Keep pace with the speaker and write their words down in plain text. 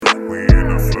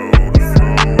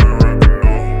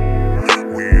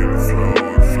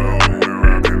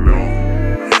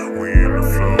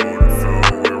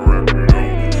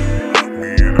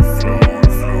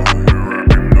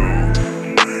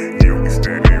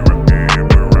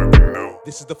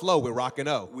This is the flow with Rock and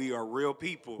O. We are real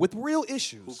people With real who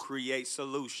issues. create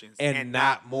solutions And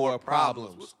not more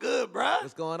problems. What's good, bro?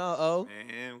 What's going on, O?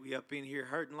 Man, we up in here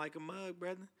hurting like a mug,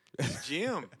 brother.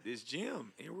 This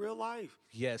gym in real life.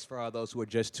 Yes, for all those who are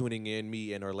just tuning in,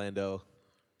 me and Orlando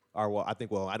I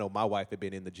know my wife had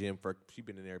been in the gym she's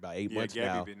been in there about 8 months Gabby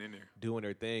now. been in there. Doing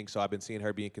her thing. So I've been seeing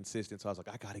her being consistent. So I was like,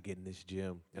 I got to get in this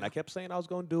gym. And I kept saying I was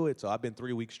going to do it. So I've been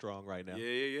 3 weeks strong right now.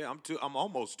 Yeah. I'm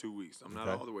almost 2 weeks. I'm not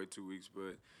Okay. all the way 2 weeks,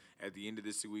 but at the end of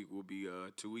this week will be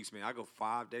 2 weeks, man. I go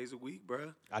 5 days a week,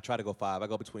 bro. I try to go 5. I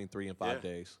go between 3 and 5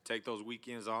 days. Take those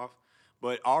weekends off.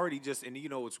 But already and you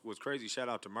know what's crazy, shout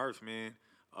out to Murph, man.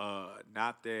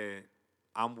 Not that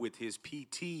I'm with his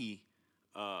PT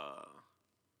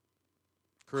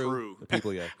crew. The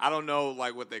people, yeah. I don't know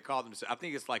like what they call themselves. I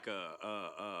think it's like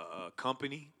a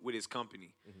company with his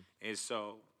company. Mm-hmm. And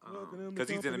so because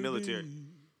he's in the military.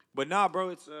 But nah,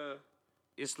 bro,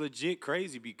 it's legit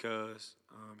crazy because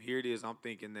here it is. I'm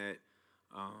thinking that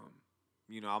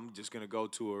I'm just gonna go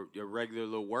to a regular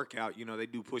little workout. You know, they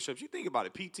do push-ups. You think about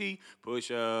it, PT,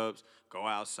 push-ups, go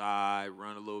outside,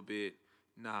 run a little bit.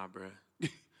 Nah, bro.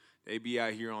 They be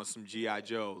out here on some G.I.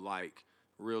 Joe, like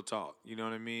real talk. You know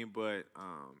what I mean? But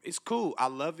it's cool. I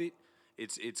love it.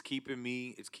 It's keeping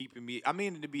me. I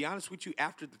mean, to be honest with you,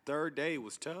 after the third day it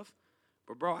was tough.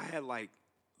 But bro, I had like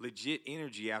legit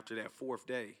energy after that fourth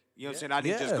day. You know what I'm saying? I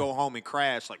didn't just go home and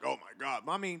crash like, oh my God.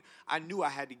 I mean, I knew I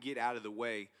had to get out of the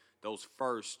way those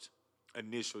first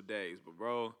initial days. But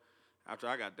bro, after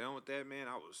I got done with that, man,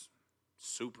 I was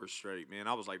super straight, man.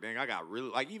 I was like, dang, I got really,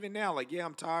 like even now, like, yeah,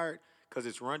 I'm tired because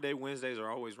it's run day. Wednesdays are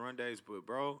always run days. But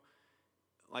bro,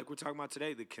 like we're talking about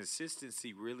today, the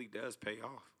consistency really does pay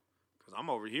off. Because I'm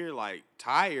over here like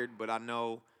tired, but I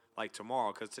know like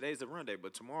tomorrow, because today's the run day,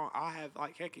 but tomorrow I'll have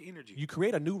like heck of energy. You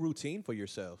create a new routine for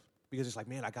yourself because it's like,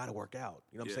 man, I got to work out.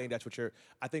 You know what I'm saying? That's what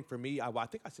I think for me, I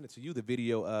think I sent it to you, the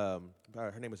video,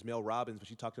 her name is Mel Robbins, but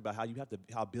she talked about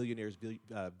how billionaires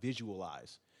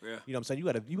visualize. Yeah. You know what I'm saying?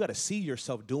 You got to see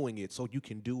yourself doing it so you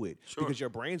can do it. Sure. Because your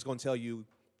brain's going to tell you,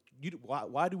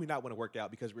 why do we not want to work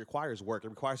out? Because it requires work. It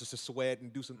requires us to sweat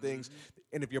and do some things.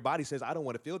 And if your body says, I don't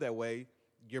want to feel that way,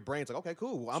 your brain's like, okay,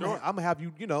 cool. I'm going to have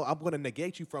you, I'm going to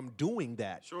negate you from doing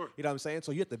that. Sure. You know what I'm saying?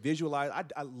 So you have to visualize.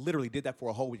 I literally did that for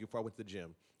a whole week before I went to the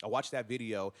gym. I watched that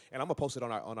video, and I'm going to post it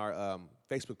on our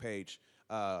Facebook page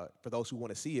for those who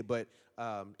want to see it. But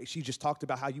she just talked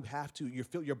about how you have to,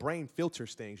 your brain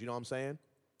filters things, you know what I'm saying?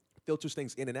 Filters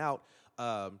things in and out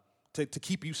to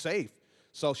keep you safe.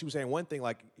 So she was saying one thing,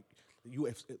 like,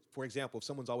 for example, if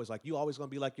someone's always like, you always gonna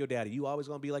be like your daddy, you always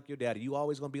gonna be like your daddy, you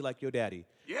always gonna be like your daddy.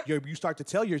 Yeah. Your brain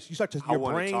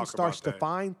starts to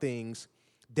find things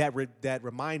that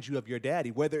remind you of your daddy,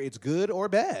 whether it's good or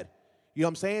bad. You know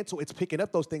what I'm saying? So it's picking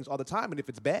up those things all the time, and if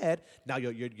it's bad, now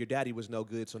your daddy was no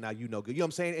good, so now you no good. You know what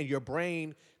I'm saying? And your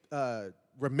brain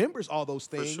remembers all those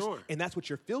things, and that's what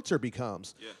your filter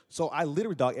becomes. Yeah. So I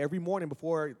literally, dog, every morning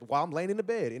while I'm laying in the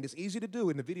bed, and it's easy to do.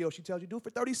 In the video, she tells you do it for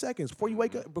 30 seconds before you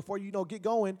wake up, before you get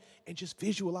going, and just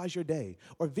visualize your day,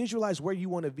 or visualize where you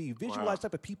want to be, visualize the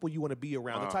type of people you want to be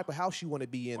around, the type of house you want to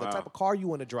be in, the type of car you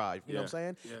want to drive. You know what I'm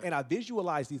saying? Yeah. And I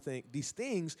visualize these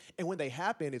things, and when they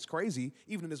happen, it's crazy.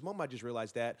 Even in this moment, I just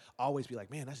realized that I always be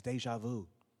like, man, that's deja vu.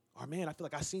 Or, man, I feel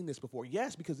like I've seen this before.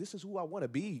 Yes, because this is who I want to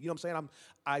be. You know what I'm saying?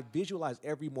 I visualize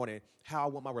every morning how I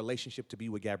want my relationship to be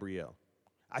with Gabrielle.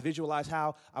 I visualize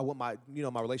how I want my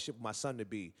relationship with my son to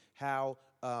be, how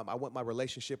I want my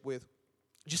relationship with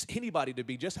just anybody to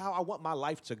be, just how I want my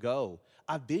life to go.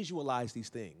 I visualize these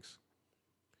things.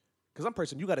 Because I'm a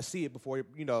person, you got to see it before, I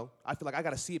feel like I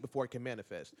got to see it before it can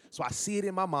manifest. So I see it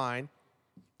in my mind,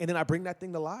 and then I bring that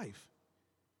thing to life.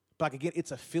 But like, again,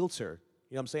 it's a filter.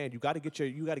 You know what I'm saying? You got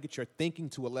to get your thinking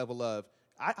to a level of,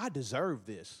 I deserve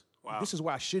this. Wow. This is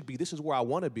where I should be. This is where I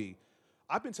want to be.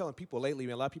 I've been telling people lately,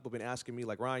 man, a lot of people have been asking me,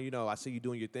 like, Ryan, I see you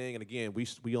doing your thing. And again,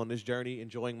 we on this journey,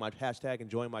 enjoying my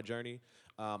journey,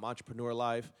 entrepreneur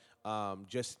life,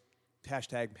 just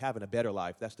hashtag having a better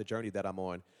life. That's the journey that I'm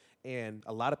on. And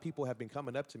a lot of people have been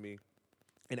coming up to me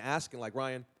and asking, like,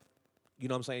 Ryan, you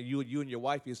know what I'm saying? You and your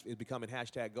wife is becoming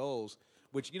hashtag goals.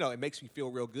 Which, it makes me feel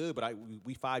real good, but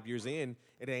we 5 years in,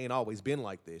 it ain't always been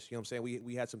like this. You know what I'm saying?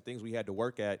 We had some things we had to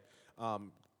work at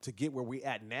to get where we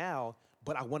at now,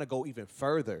 but I want to go even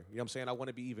further. You know what I'm saying? I want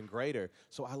to be even greater.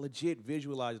 So I legit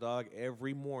visualize, dog,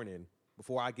 every morning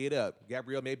before I get up.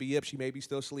 Gabrielle may be up, she may be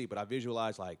still asleep, but I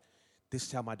visualize, like, this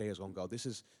is how my day is going to go. This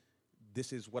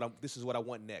is what I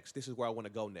want next. This is where I want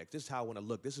to go next. This is how I want to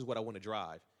look. This is what I want to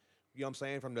drive. You know what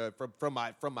I'm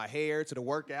saying? From my hair to the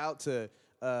workout to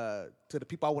the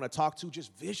people I want to talk to,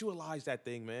 just visualize that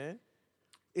thing, man.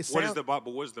 What does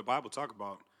the Bible talk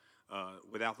about?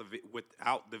 without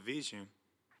the vision,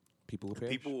 People will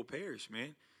perish. people will perish,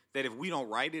 man. That if we don't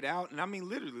write it out, and I mean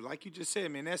literally, like you just said,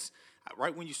 man, that's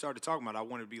right when you started talking about it, I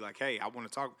wanted to be like, hey, I want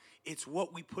to talk. It's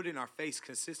what we put in our face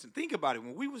consistent. Think about it.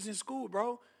 When we was in school,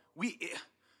 bro,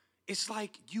 it's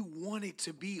like you wanted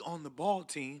to be on the ball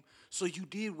team, so you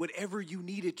did whatever you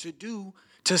needed to do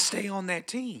to stay on that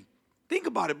team. Think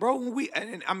about it, bro.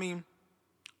 I mean,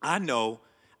 I know,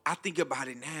 I think about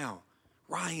it now.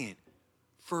 Ryan,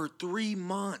 for 2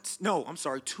 months,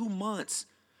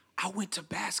 I went to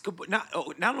basketball.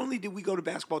 Not only did we go to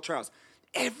basketball trials,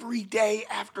 every day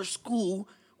after school,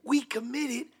 we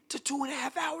committed to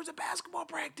 2.5 hours of basketball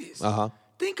practice.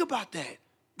 Think about that.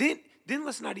 Then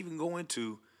let's not even go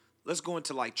into, let's go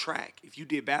into like track. If you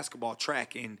did basketball,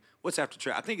 track, and what's after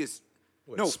track? I think it's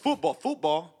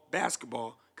football,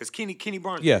 basketball. Because Kenny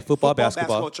Barnes. Yeah, football,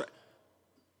 basketball. Track.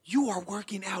 You are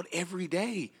working out every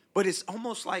day, but it's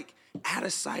almost like out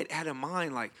of sight, out of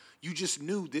mind. Like you just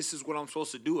knew this is what I'm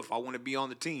supposed to do if I want to be on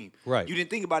the team. Right. You didn't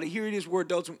think about it. Here it is. We're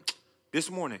adults. This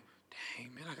morning,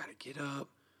 dang man, I gotta get up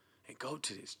and go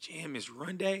to this gym. It's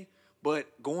run day.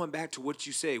 But going back to what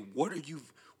you say, what are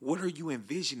you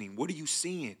envisioning? What are you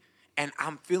seeing? And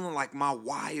I'm feeling like my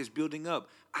why is building up.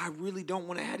 I really don't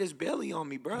want to have this belly on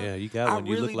me, bro. Yeah, you got one.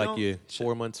 You look like you're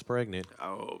 4 months pregnant.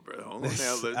 Oh, bro. Hold on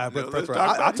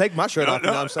now. I'll take my shirt off, you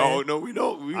know what I'm saying? Oh, no, we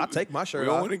don't. I'll take my shirt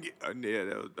off. We don't want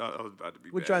to get... I was about to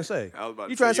be What you trying to say? I was about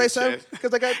you to trying to say something? chest.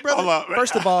 Because I got, brother, Hold on,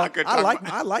 first of all, I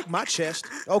I like my chest,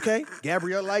 okay?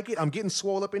 Gabrielle like it. I'm getting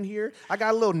swole up in here. I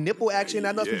got a little nipple action.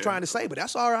 I know what you're trying to say, but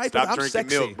that's all right. Stop I'm drinking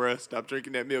sexy. milk, bro. Stop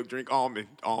drinking that milk. Drink almond.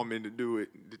 Almond to do it,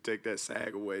 to take that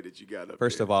sag away that you got up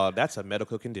First there. of all, that's a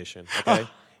medical condition, okay?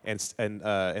 And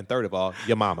third of all,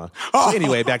 your mama. So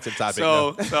anyway, back to the topic.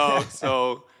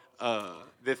 So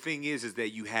the thing is that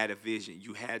you had a vision.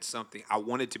 You had something. I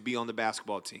wanted to be on the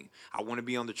basketball team. I want to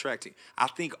be on the track team. I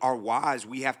think our whys,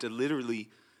 we have to literally,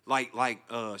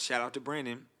 shout out to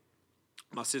Brandon,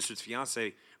 my sister's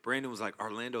fiance. Brandon was like,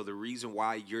 Orlando, the reason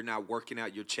why you're not working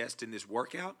out your chest in this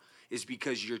workout is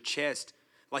because your chest,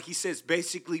 like he says,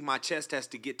 basically my chest has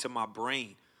to get to my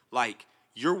brain. Like,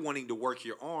 you're wanting to work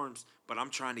your arms, but I'm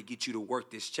trying to get you to work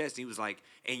this chest. And he was like,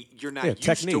 and you're not used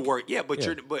technique. to work. Yeah, but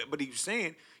but he was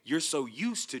saying you're so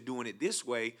used to doing it this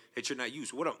way that you're not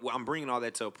used. I'm bringing all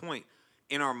that to a point.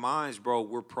 In our minds, bro,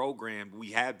 we're programmed.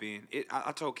 We have been.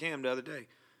 I told Cam the other day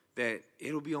that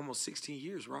it'll be almost 16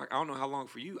 years, Rock. I don't know how long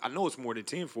for you. I know it's more than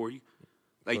 10 for you.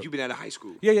 Like, you've been out of high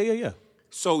school. Yeah.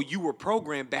 So you were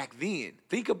programmed back then.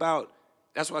 Think about,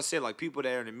 that's why I said, like, people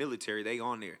that are in the military, they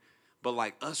on there. But,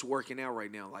 like, us working out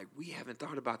right now, like, we haven't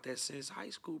thought about that since high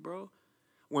school, bro.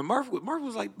 When Murph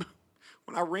was like,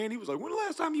 when I ran, he was like, when the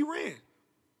last time you ran?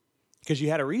 Because you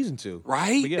had a reason to.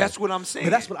 Right? Yeah. That's what I'm saying. But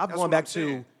that's what I'm going back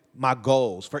to my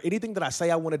goals. For anything that I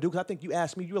say I want to do, because I think you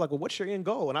asked me, you were like, well, what's your end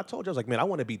goal? And I told you, I was like, man, I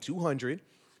want to be 200.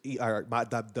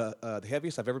 The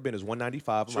heaviest I've ever been is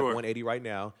 195. I'm like 180 right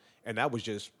now. And that was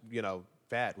just,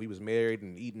 fat. We was married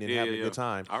and eating and having a good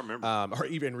time. I remember. Or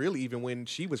even when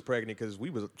she was pregnant, because we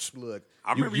was, look.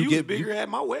 I remember you was bigger at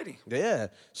my wedding. Yeah.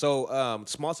 So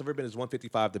smallest I've ever been is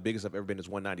 155. The biggest I've ever been is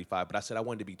 195. But I said I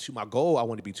wanted to be my goal, I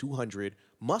wanted to be 200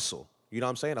 muscle. You know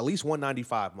what I'm saying? At least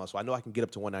 195 muscle. I know I can get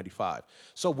up to 195.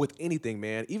 So with anything,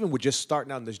 man, even with just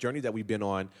starting out on this journey that we've been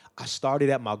on, I started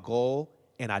at my goal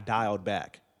and I dialed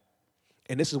back.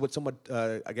 And this is what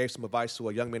I gave some advice to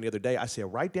a young man the other day. I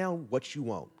said, write down what you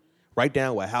want. Write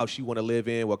down what house you want to live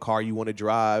in, what car you want to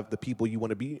drive, the people you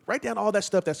want to be. Write down all that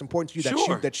stuff that's important to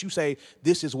you, that you say,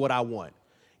 this is what I want.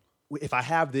 If I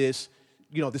have this,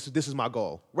 this is my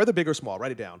goal. Whether big or small,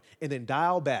 write it down. And then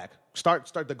dial back. Start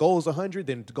the goal is 100,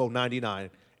 then to go 99.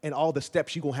 And all the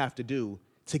steps you're going to have to do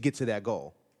to get to that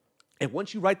goal. And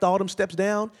once you write all them steps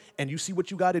down and you see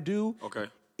what you got to do, okay.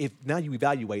 If now you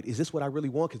evaluate, is this what I really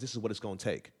want? Because this is what it's going to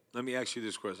take. Let me ask you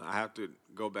this question. I have to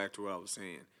go back to what I was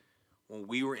saying. When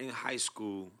we were in high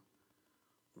school,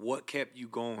 what kept you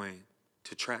going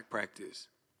to track practice?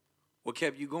 What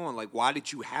kept you going? Like, why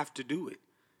did you have to do it?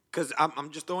 Because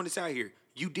I'm just throwing this out here.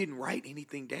 You didn't write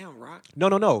anything down, right?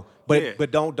 No.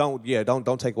 But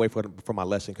don't take away from my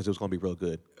lesson because it was going to be real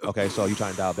good. Okay, so you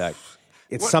trying to dial back.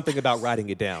 It's something about writing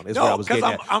it down is what I was getting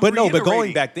at. But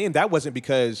going back then, that wasn't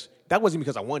because I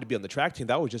wanted to be on the track team.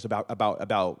 That was just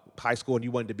about high school and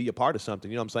you wanted to be a part of something.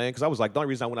 You know what I'm saying? Because I was like, the only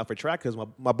reason I went out for track because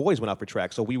my boys went out for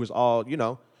track. So we was all,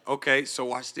 Okay, so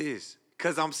watch this.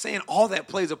 Because I'm saying all that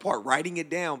plays a part, writing it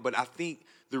down. But I think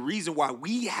the reason why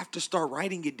we have to start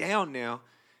writing it down now,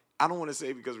 I don't want to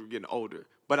say because we're getting older,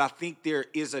 but I think there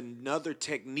is another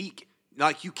technique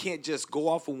Like, you can't just go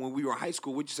off of when we were in high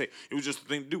school. What'd you say? It was just the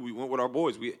thing to do. We went with our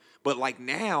boys. But like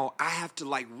now, I have to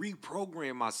like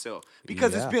reprogram myself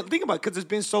because it's been, think about it, because it's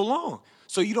been so long.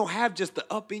 So you don't have just the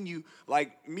up in you,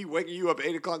 like me waking you up at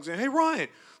 8 o'clock saying, hey, Ryan,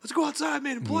 let's go outside,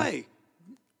 man, and play.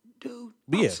 Dude,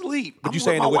 I'm asleep. But I'm you're with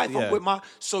saying my with, wife. I'm with my,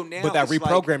 so now but that it's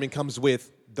reprogramming like, comes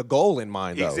with the goal in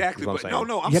mind, though. exactly. But I'm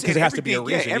no, I'm saying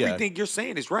everything, everything you're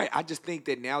saying is right. I just think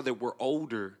that now that we're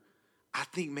older, I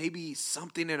think maybe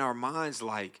something in our minds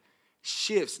like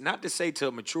shifts. Not to say to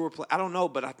a mature play, I don't know,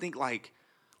 but I think like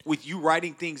with you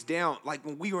writing things down, like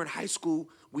when we were in high school,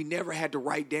 we never had to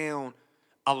write down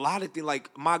a lot of things. Like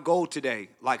my goal today,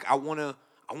 like I'm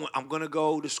gonna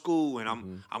go to school and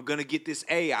I'm gonna get this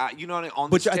A. You know, on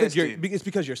but this I test. think it's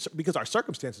because our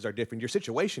circumstances are different. Your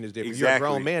situation is different. You're a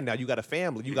grown man now. You got a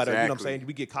family. You got to, you know what I'm saying?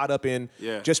 We get caught up in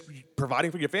just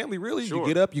providing for your family. Really, you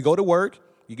get up, you go to work.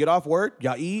 You get off work,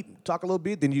 y'all eat, talk a little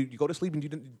bit, then you go to sleep,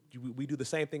 and we do the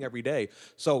same thing every day.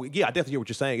 So, yeah, I definitely hear what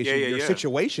you're saying. Your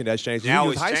situation has changed. Now when you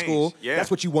was in high school,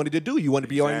 that's what you wanted to do. You wanted to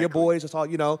be on your boys. That's all,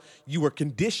 you were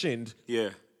conditioned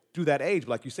through that age.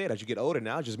 But like you said, as you get older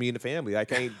now, it's just me and the family. I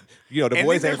can't, the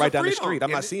boys ain't right down the street.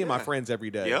 I'm not seeing my friends every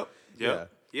day.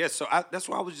 Yeah, so that's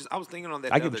why I was thinking on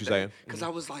that I the get other what you're day. saying. Because I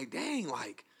was like, dang,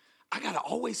 like, I got to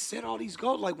always set all these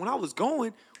goals. Like, when I was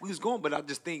going, we was going. But I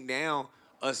just think now,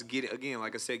 us again,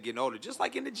 like I said, getting older, just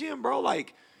like in the gym, bro.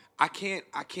 Like I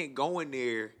can't go in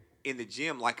there in the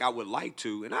gym like I would like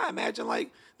to. And I imagine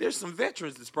like there's some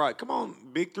veterans that's probably, come on,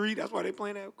 Big Three, that's why they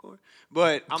playing that court.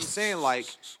 But I'm saying like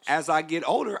as I get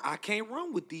older, I can't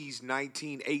run with these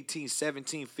 19, 18,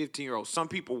 17, 15-year-olds. Some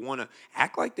people want to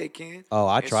act like they can. Oh,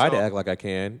 I tried to act like I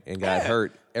can and got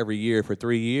hurt every year for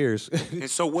 3 years. And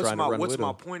so what's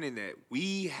my point in that?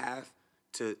 We have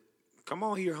to come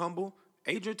on here, humble.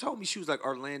 Adrian told me, she was like,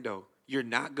 Orlando, you're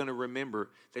not going to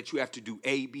remember that you have to do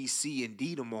A, B, C, and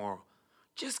D tomorrow.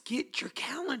 Just get your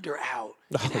calendar out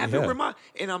and have it remind.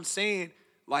 And I'm saying,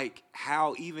 like,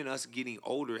 how even us getting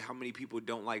older, how many people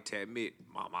don't like to admit,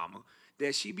 my mama,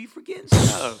 that she be forgetting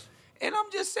stuff. And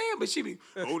I'm just saying, but she be,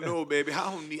 oh, no, baby,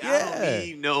 I don't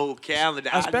need no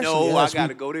calendar. I know I got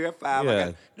to go there at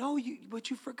 5. But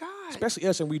you forgot. Especially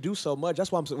us, and we do so much.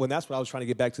 That's why that's what I was trying to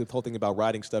get back to, the whole thing about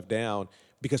writing stuff down.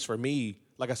 Because for me,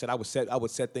 like I said, I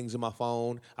would set things in my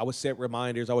phone. I would set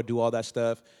reminders. I would do all that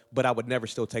stuff, but I would never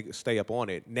stay up on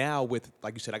it. Now with,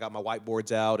 like you said, I got my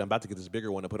whiteboards out. I'm about to get this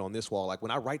bigger one to put on this wall. Like when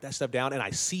I write that stuff down and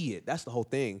I see it, that's the whole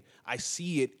thing. I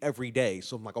see it every day.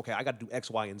 So I'm like, okay, I got to do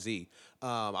X, Y, and Z.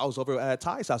 I was over at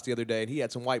Ty's house the other day, and he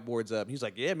had some whiteboards up. He's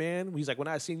like, yeah, man. He's like, when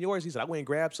I seen yours, he said, I went and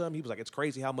grabbed some. He was like, it's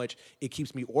crazy how much it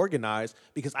keeps me organized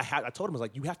because I told him, I was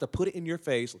like, you have to put it in your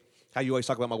face. How you always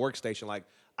talk about my workstation. Like,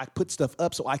 I put stuff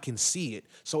up so I can see it.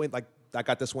 So like I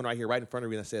got this one right here right in front of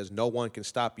me that says, no one can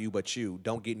stop you but you.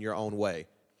 Don't get in your own way.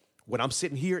 When I'm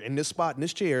sitting here in this spot, in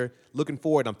this chair, looking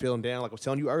forward, I'm feeling down, like I was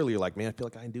telling you earlier, like, man, I feel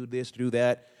like I can do this, do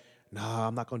that. Nah,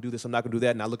 I'm not going to do this. I'm not going to do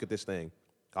that. And I look at this thing.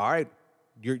 All right,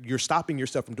 you're stopping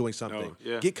yourself from doing something.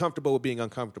 No, Get comfortable with being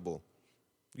uncomfortable,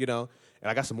 And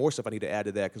I got some more stuff I need to add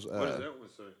to that. Cause, what does that one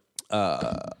say?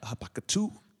 Habakkuk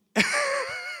 2.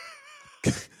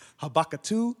 Habakkuk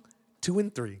 2, 2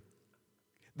 and 3.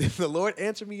 Then the Lord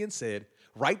answered me and said,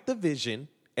 write the vision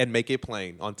and make it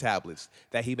plain on tablets,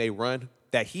 that he may run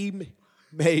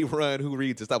who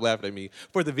reads it. Stop laughing at me.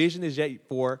 For the vision is yet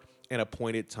for an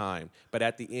appointed time, but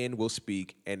at the end will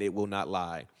speak, and it will not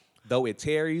lie. Though it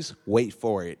tarries, wait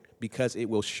for it, because it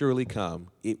will surely come.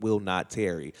 It will not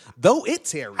tarry. Though it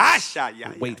tarries,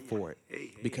 wait for it,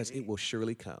 because it will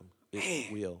surely come.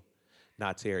 It will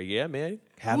not tarry. Yeah, man.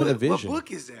 Having a vision. What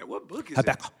book is that? What book is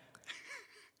that?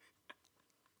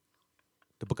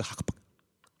 The book of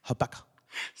Habakkuk.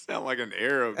 Sound like an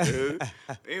Arab, dude.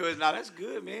 Anyways, that's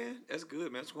good, man. That's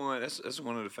good, man. That's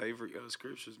one of the favorite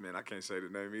scriptures, man. I can't say the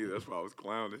name either. That's why I was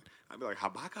clowning. I'd be like,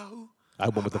 Habakkuk? I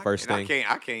went with the first thing.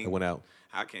 I can't. It went out.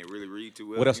 I can't really read too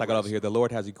well. What else I got over here? The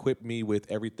Lord has equipped me with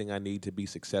everything I need to be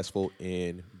successful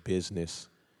in business.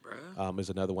 Is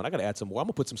another one. I got to add some more. I'm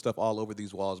gonna put some stuff all over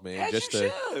these walls, man, just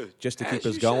to keep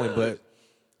us going. But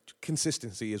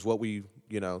consistency is what we,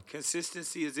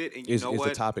 Consistency is it, and is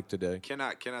the topic today. Can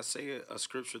I say a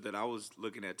scripture that I was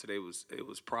looking at today? It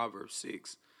was Proverbs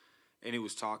 6, and it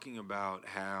was talking about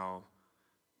how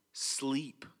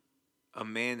sleep, a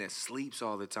man that sleeps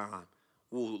all the time,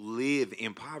 will live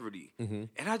in poverty. Mm-hmm.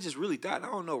 And I just really thought, I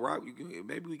don't know, Rob,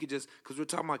 maybe we could just, because we're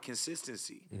talking about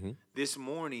consistency. Mm-hmm. This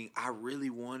morning, I really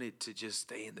wanted to just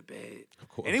stay in the bed. Of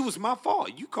course. And it was my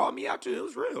fault. You called me out to it. It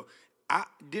was real.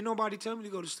 Didn't nobody tell me to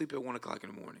go to sleep at 1 o'clock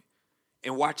in the morning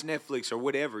and watch Netflix or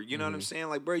whatever. You know what I'm saying?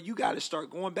 Like, bro, you got to start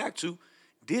going back to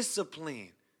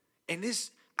discipline. And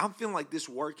I'm feeling like this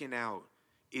working out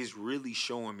is really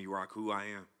showing me, Rock, who I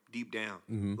am deep down.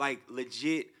 Mm-hmm. Like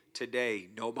legit today,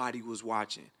 nobody was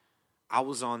watching. I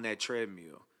was on that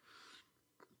treadmill,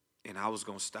 and I was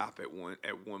gonna stop at 1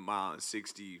 mile and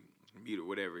 60 meter,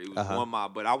 whatever. It was 1 mile,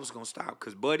 but I was gonna stop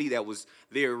because Buddy that was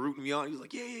there rooting me on, he was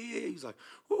like, yeah. He's like,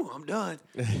 ooh, I'm done.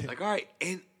 Like, all right,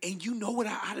 and you know what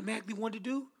I automatically wanted to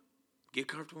do? Get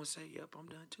comfortable and say, yep, I'm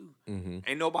done too. Mm-hmm.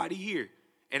 Ain't nobody here.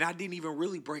 And I didn't even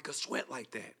really break a sweat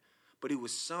like that. But it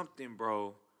was something,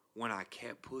 bro, when I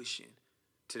kept pushing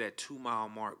to that 2 mile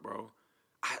mark, bro.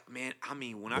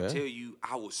 When I tell you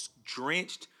I was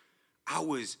drenched, I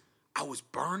was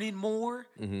burning more.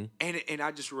 Mm-hmm. And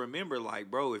I just remember, like,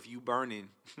 bro, if you burning,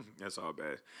 that's all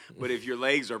bad. But if your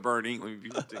legs are burning,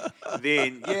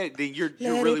 then you're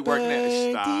really working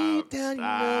at stop.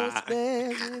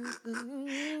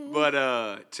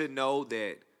 But to know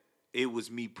that it was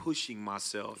me pushing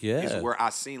myself is where I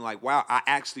seen like, wow, I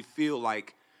actually feel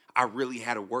like I really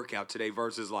had a workout today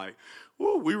versus like,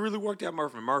 whoa, we really worked out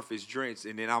Murph, and Murph is drenched,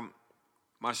 and then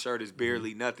my shirt is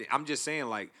barely nothing. I'm just saying,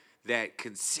 like, that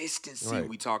consistency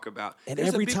we talk about. And there's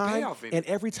every a big time, payoff in it.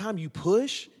 every time you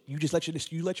push, you just let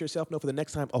yourself know for the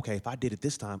next time. Okay, if I did it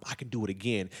this time, I can do it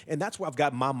again. And that's where I've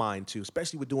got my mind to,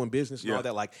 especially with doing business and all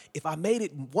that. Like, if I made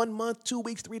it 1 month, 2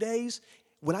 weeks, 3 days.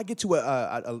 When I get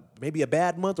to maybe a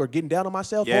bad month or getting down on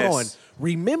myself, hold on.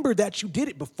 Remember that you did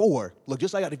it before. Look,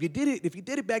 just like if you did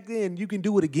it back then, you can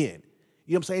do it again.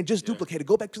 You know what I'm saying? Just duplicate it.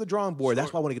 Go back to the drawing board. Sure.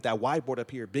 That's why I want to get that whiteboard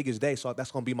up here, big as day. So that's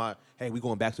going to be my, hey, we're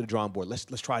going back to the drawing board.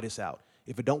 Let's try this out.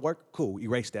 If it don't work, cool,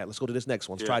 erase that. Let's go to this next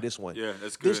one. Let's try this one. Yeah,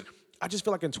 that's good. I just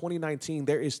feel like in 2019,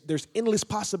 there's endless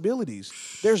possibilities.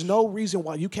 There's no reason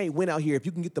why you can't win out here if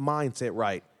you can get the mindset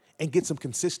right and get some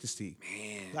consistency.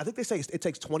 Man. I think they say it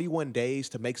takes 21 days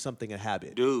to make something a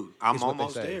habit. Dude, I'm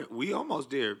almost there. We almost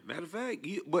there. Matter of fact,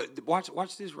 but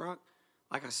watch this, Rock.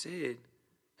 Like I said,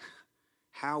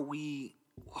 I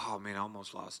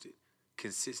almost lost it.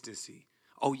 Consistency.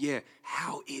 Oh, yeah,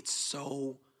 how it's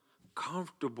so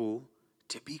comfortable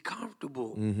to be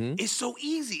comfortable. Mm-hmm. It's so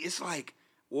easy. It's like,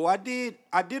 well, I did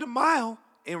a mile,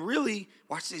 and really,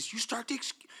 watch this, you start to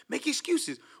make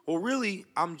excuses. Well, really,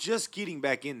 I'm just getting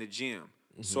back in the gym,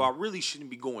 so I really shouldn't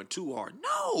be going too hard.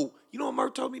 No! You know what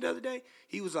Murph told me the other day?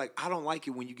 He was like, I don't like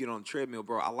it when you get on the treadmill,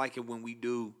 bro. I like it when we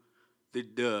do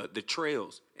the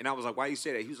trails. And I was like, why you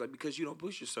say that? He was like, because you don't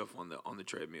push yourself on the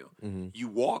treadmill. Mm-hmm. You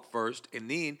walk first, and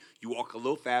then you walk a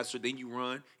little faster, then you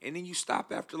run, and then you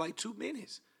stop after like 2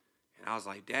 minutes. And I was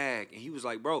like, dag. And he was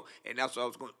like, bro, and that's what I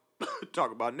was going to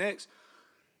talk about next.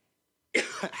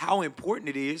 How important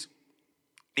it is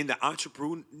in the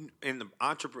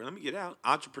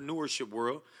entrepreneurship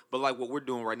world, but like what we're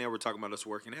doing right now, we're talking about us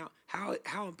working out.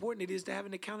 How important it is to have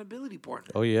an accountability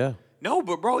partner. Oh yeah. No,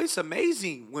 but bro, it's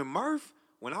amazing when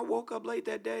I woke up late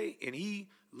that day and he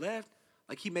left,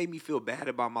 like he made me feel bad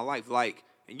about my life. Like,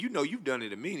 and you know you've done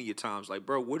it a million times. Like,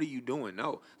 bro, what are you doing?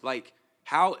 No, like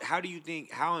how do you think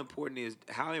how important is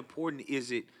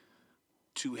it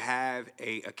to have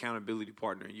a accountability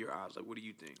partner in your eyes? Like, what do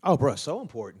you think? Oh, bro, so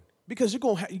important. Because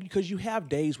you have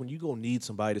days when you're going to need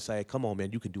somebody to say, come on,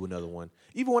 man, you can do another one.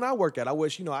 Even when I work out, I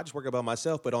just work out by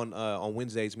myself, but on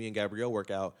Wednesdays, me and Gabrielle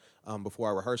work out before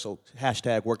our rehearsal.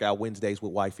 # workout Wednesdays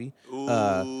with wifey.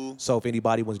 So if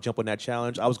anybody wants to jump on that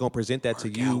challenge, I was going to present that to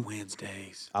you.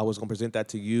 Wednesdays. I was going to present that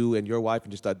to you and your wife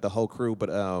and just the whole crew, but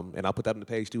and I'll put that on the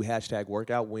page too. #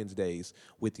 workout Wednesdays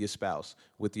with your spouse,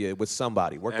 with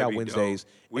somebody. Workout Wednesdays.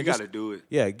 Dope. We got to do it.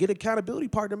 Yeah, get an accountability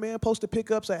partner, man. Post a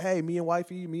pickup, say, hey, me and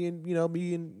wifey, me and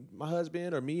my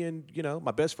husband, or me and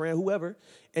my best friend, whoever,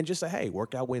 and just say, hey,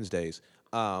 workout Wednesdays.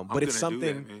 But it's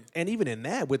something, and even in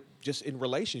that, with just in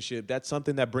relationship, that's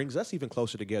something that brings us even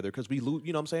closer together because we lose.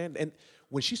 You know what I'm saying? And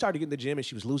when she started getting in the gym and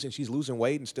she's losing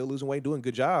weight and still losing weight, doing a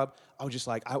good job, I was just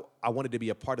like, I wanted to be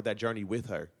a part of that journey with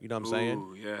her. You know what I'm saying?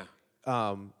 Ooh, yeah.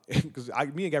 Because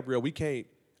me and Gabrielle, we can't.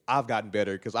 I've gotten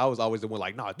better because I was always the one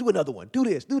like, nah, do another one, do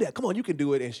this, do that. Come on, you can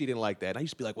do it. And she didn't like that. And I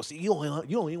used to be like, well, see, you don't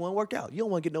even want to work out. You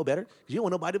don't want to get no better because you don't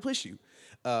want nobody to push you.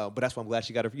 But that's why I'm glad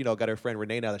she got her friend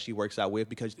Renee now that she works out with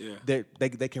because they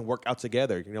can work out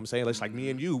together. You know what I'm saying? It's like me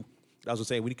and you. I was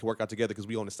saying we need to work out together because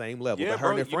we on the same level. Yeah, but her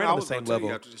and her friend on the same level.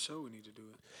 After the show, we need to do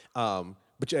it.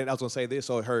 But I was gonna say this.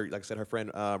 So like I said, her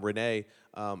friend Renee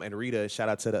and Rita. Shout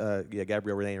out to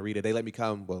Gabrielle, Renee, and Rita. They let me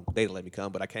come. Well, they didn't let me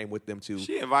come, but I came with them too.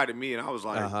 She invited me, and I was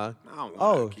like, I don't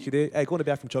want to. She did. Hey, go in the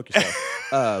bathroom, choke yourself.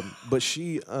 But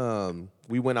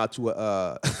we went out to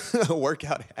a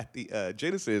workout at the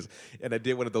Genesis, and I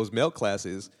did one of those melt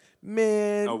classes.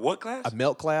 Man, a what class? A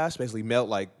melt class, basically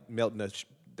melting.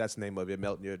 That's the name of it.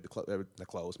 Melting the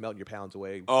clothes, melting your pounds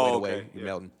away, weight away. You're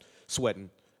melting,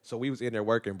 sweating. So we was in there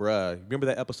working, bruh. Remember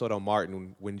that episode on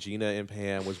Martin when Gina and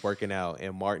Pam was working out,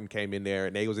 and Martin came in there,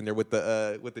 and they was in there with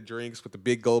the drinks, with the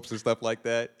big gulps and stuff like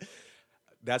that.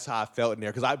 That's how I felt in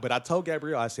there. But I told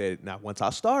Gabrielle, I said, now once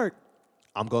I start,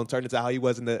 I'm gonna turn into how he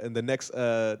was in the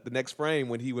next frame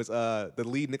when he was the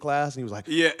lead in the class, and he was like,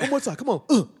 Yeah. one more time, come on,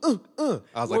 I was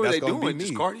What like, were that's they gonna doing? be me.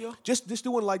 Just cardio? Just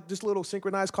doing like this little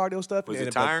synchronized cardio stuff. Was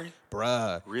it tiring?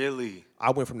 Bruh, Really?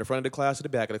 I went from the front of the class to the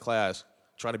back of the class,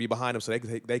 trying to be behind them so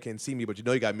they can see me, but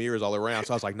you got mirrors all around.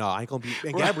 So I was like, no, I ain't gonna be.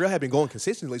 And Gabrielle had been going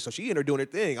consistently, so she in there doing her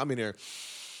thing. I'm in there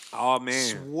Oh man.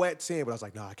 sweating, but I was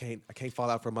like, no, I can't fall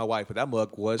out for my wife. But that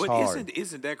mug was But hard.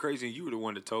 isn't that crazy? And you were the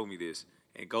one that told me this.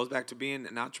 It goes back to being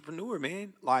an entrepreneur,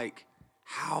 man. Like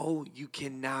how you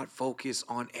cannot focus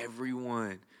on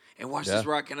everyone. And watch this,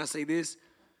 Rock. Can I say this?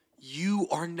 You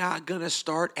are not gonna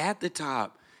start at the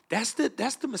top. That's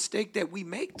the mistake that we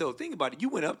make, though. Think about it. You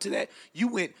went up to that. You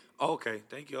went, okay,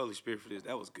 thank you, Holy Spirit, for this.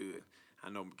 That was good. I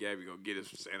know Gabby gonna get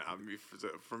us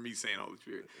for me saying Holy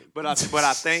Spirit. But I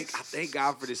thank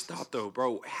God for this thought, though,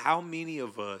 bro. How many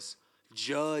of us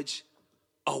judge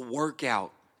a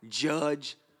workout,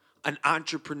 judge an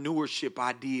entrepreneurship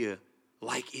idea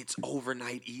like it's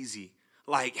overnight easy?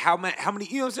 Like how many?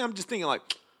 You know what I'm saying? I'm just thinking like,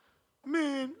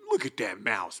 man, look at that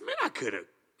mouse, man. I could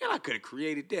have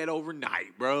created that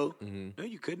overnight, bro. Mm-hmm. No,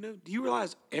 you couldn't have. Do you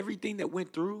realize everything that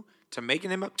went through to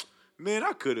making them up? Man,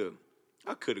 I could have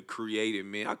created,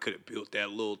 man. I could have built that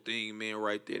little thing, man,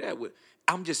 right there.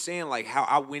 I'm just saying, like, how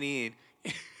I went in.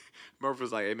 Murph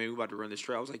was like, hey, man, we about to run this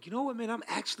trail. I was like, you know what, man? I'm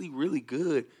actually really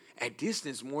good at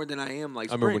distance more than I am, like,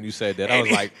 sprint. I remember when you said that. I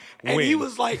was like, and when? he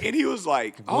was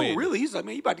like, oh, When? really? He's like,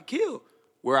 man, you about to kill.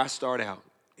 Where I start out,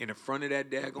 in the front of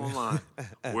that daggone line.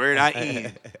 Where did I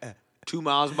end? 2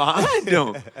 miles behind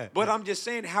them. But I'm just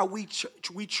saying how we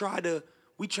try to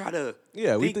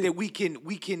think that we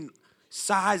can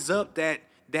size up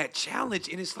that challenge,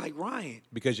 and it's like, Ryan.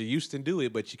 Because you used to do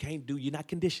it, but you're not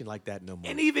conditioned like that no more.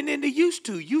 And even in the used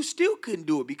to, you still couldn't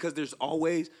do it because there's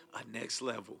always a next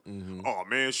level. Mm-hmm. Oh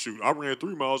man, shoot, I ran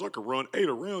 3 miles. I could run 8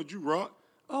 around you, Rock.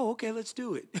 Oh, okay, let's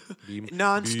do it.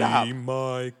 Nonstop. Be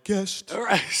my guest. All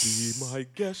right. Be my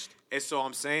guest. And so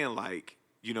I'm saying, like,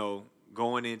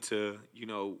 going into,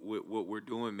 what we're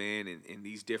doing, man, and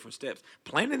these different steps.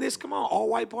 Planning this, come on, all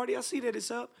white party. I see that it's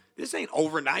up. This ain't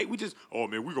overnight. We just, oh,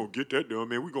 man, we're going to get that done,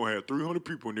 man. We're going to have 300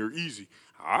 people in there easy.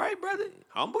 All right, brother,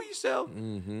 humble yourself.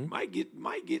 Mm-hmm. Might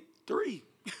get 3.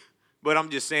 But I'm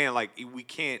just saying, like, we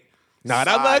can't. Nah,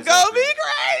 that's not gonna be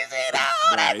crazy. No,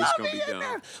 Right, that's it's gonna gonna be there.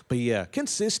 dumb. But yeah,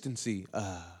 consistency.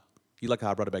 You like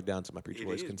how I brought it back down to my preacher It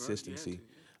voice. is, bro. You had Consistency.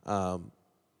 to.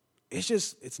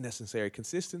 It's necessary.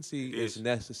 Consistency It is is.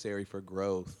 necessary for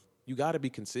growth. You got to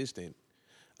be consistent.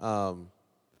 And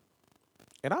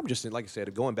I'm just, like I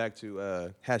said, going back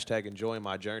to hashtag enjoying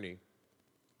my journey.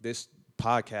 This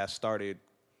podcast started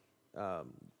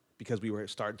because we were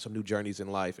starting some new journeys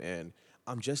in life, and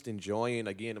I'm just enjoying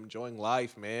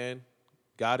life, man.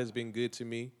 God has been good to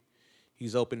me.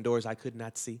 He's opened doors I could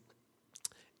not see.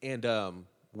 And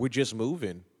we're just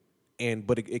moving.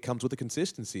 But it comes with a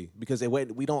consistency because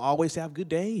we don't always have good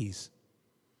days.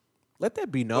 Let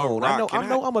that be known. Rock, I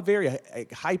know I'm a very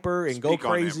hyper and go Speak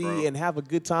on that, crazy bro. and have a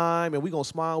good time, and we're going to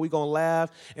smile, we're going to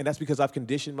laugh, and that's because I've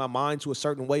conditioned my mind to a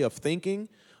certain way of thinking.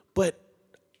 But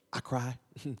I cry.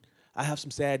 I have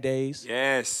some sad days.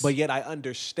 Yes. But yet I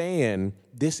understand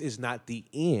this is not the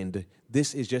end.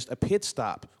 This is just a pit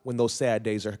stop when those sad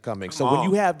days are coming. So when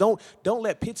you have, don't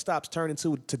let pit stops turn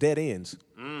into dead ends.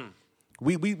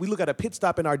 We look at a pit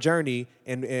stop in our journey,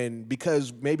 and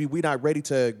because maybe we're not ready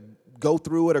to go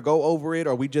through it or go over it,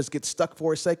 or we just get stuck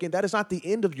for a second, that is not the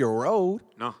end of your road.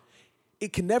 No.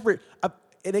 It can never,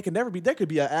 and it can never be. There could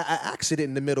be an accident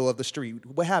in the middle of the street.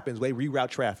 What happens? They reroute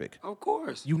traffic. Of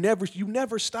course. You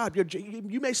never stop.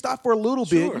 You may stop for a little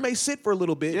bit. Sure. You may sit for a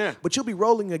little bit. Yeah. But you'll be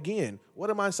rolling again. What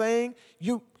am I saying?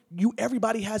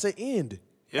 Everybody has an end.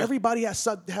 Yeah. Everybody has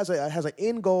an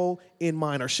end goal in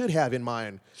mind, or should have in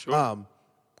mind. Sure.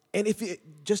 And if it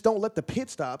just don't let the pit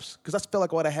stops, because that's felt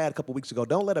like what I had a couple weeks ago.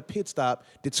 Don't let a pit stop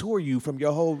detour you from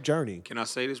your whole journey. Can I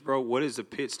say this, bro? What is a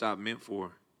pit stop meant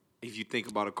for? If you think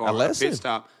about a car, A lesson. a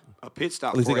pit stop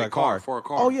At least for they got a car.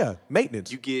 Oh yeah,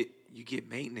 maintenance. You get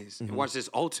maintenance. And watch this.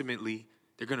 Ultimately,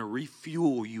 they're gonna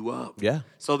refuel you up. Yeah.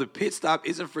 So the pit stop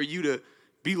isn't for you to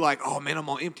be like, oh man, I'm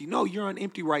on empty. No, you're on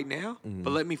empty right now.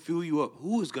 But let me fuel you up.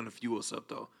 Who is gonna fuel us up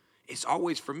though? It's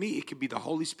always for me. It could be the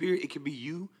Holy Spirit. It could be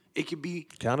you. It could be me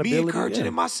Accountability, encouraging yeah.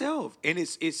 it myself. And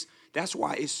it's that's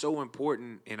why it's so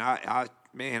important. And I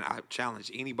challenge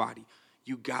anybody.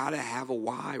 You gotta have a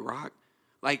why, Rock.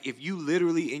 Like if you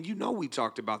literally, and we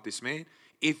talked about this, man.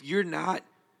 If you're not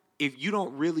if you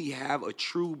don't really have a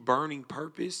true burning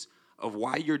purpose of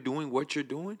why you're doing what you're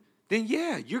doing, then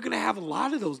yeah, you're going to have a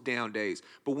lot of those down days.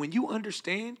 But when you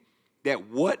understand that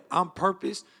what I'm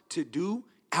purposed to do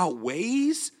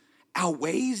outweighs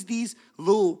these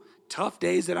little tough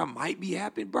days that I might be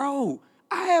having, bro,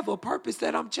 I have a purpose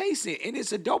that I'm chasing, and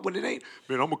it's a dope one. It ain't,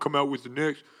 man, I'm going to come out with the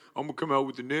next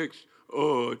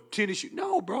tennis shoe.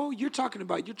 No, bro, you're talking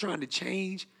about you're trying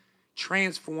to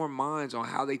transform minds on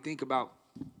how they think about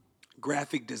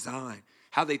graphic design,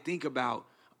 how they think about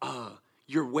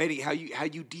your wedding, how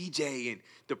you DJ and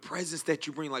the presence that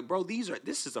you bring. Like, bro,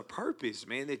 this is a purpose,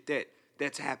 man,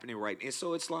 that's happening right. And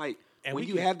so it's like, and when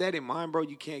you have that in mind, bro,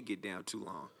 you can't get down too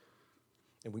long.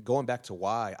 And we going back to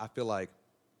why, I feel like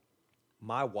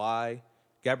my why,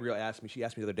 Gabrielle asked me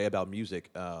the other day about music,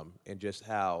 and just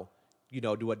how,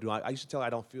 I used to tell her I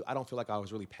don't feel like I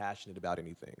was really passionate about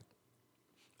anything.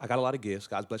 I got a lot of gifts.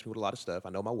 God's blessed me with a lot of stuff. I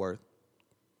know my worth.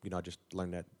 I just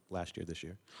learned that this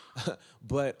year.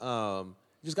 But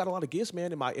just got a lot of gifts,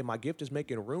 man, and my gift is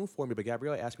making room for me. But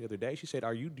Gabrielle asked me the other day, she said,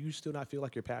 do you still not feel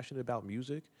like you're passionate about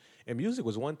music? And music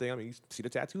was one thing. I mean, you see the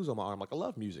tattoos on my arm. Like, I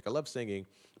love music. I love singing.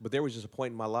 But there was just a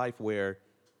point in my life where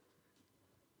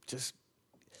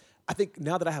I think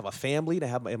now that I have a family, and I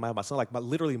have my son, like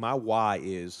literally my why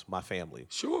is my family.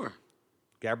 Sure.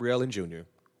 Gabrielle and Junior.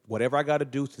 Whatever I got to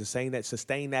do to sustain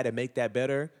that and make that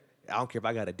better. I don't care if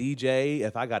I got to DJ,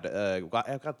 if I got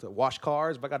to wash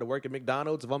cars, if I got to work at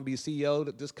McDonald's, if I'm be CEO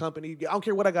of this company. I don't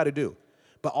care what I got to do.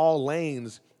 But all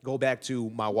lanes go back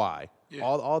to my why. Yeah.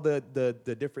 All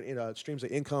the different streams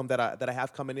of income that I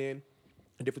have coming in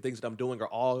and different things that I'm doing are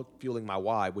all fueling my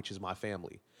why, which is my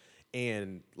family.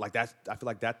 And like I feel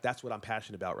like that's what I'm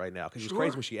passionate about right now. Because it was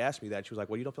crazy when she asked me that. She was like,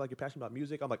 well, you don't feel like you're passionate about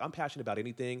music? I'm like, I'm passionate about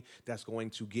anything that's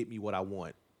going to get me what I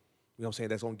want. You know what I'm saying?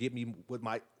 That's going to get me what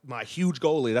my huge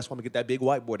goal is. That's why I'm going to get that big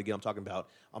whiteboard again I'm talking about.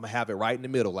 I'm going to have it right in the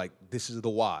middle. Like, this is the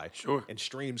why. Sure. And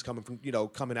streams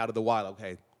coming out of the why. Like,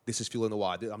 okay, this is fueling the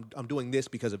why. I'm doing this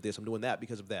because of this. I'm doing that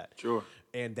because of that. Sure.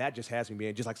 And that just has me,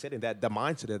 man. Just like I said, in that the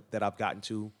mindset that I've gotten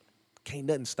to, can't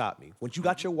nothing stop me. Once you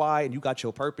got your why and you got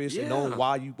your purpose and knowing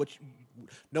why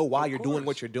you're doing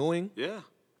what you're doing. Yeah.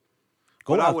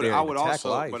 Go out there I and would attack also,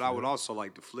 life. but I would also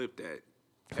like to flip that.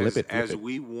 Flip it. As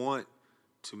we want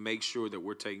to make sure that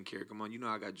we're taking care. Come on,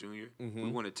 I got Junior. Mm-hmm. We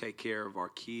want to take care of our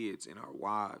kids and our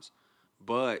wives.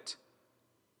 But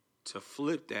to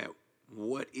flip that,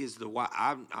 what is the why?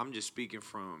 I'm just speaking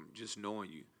from just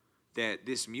knowing you. That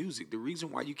this music, the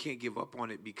reason why you can't give up on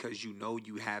it because you know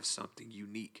you have something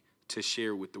unique to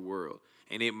share with the world.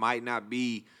 And it might not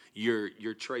be your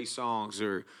Trey Songz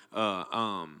or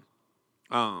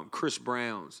Chris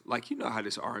Brown's. Like, you know how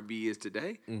this R&B is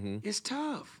today. Mm-hmm. It's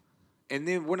tough. And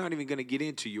then we're not even going to get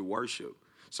into your worship.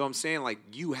 So I'm saying, like,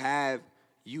 you have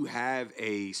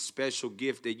a special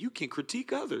gift that you can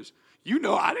critique others.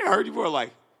 I didn't heard you before,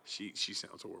 like, she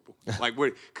sounds horrible. Like,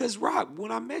 because, Rob, when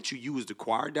I met you, you was the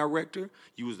choir director.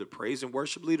 You was the praise and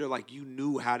worship leader. Like, you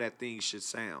knew how that thing should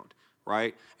sound,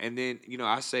 right? And then,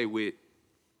 I say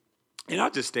and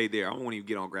I'll just stay there. I won't even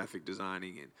get on graphic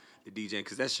designing and the DJing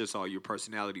because that's just all your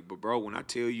personality. But, bro, when I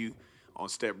tell you on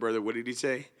Step Brother, what did he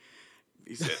say?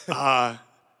 He said, what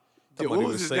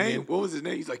was his name? What was his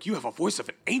name? He's like, you have a voice of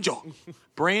an angel.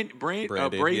 Braden.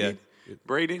 Yeah.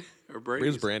 Braden. It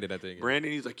was Brandon, I think. Yeah.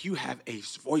 Brandon, he's like, you have a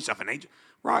voice of an angel.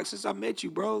 Rock, since I met you,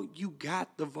 bro, you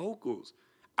got the vocals.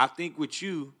 I think with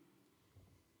you,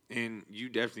 and you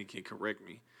definitely can correct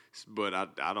me, but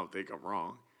I don't think I'm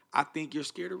wrong. I think you're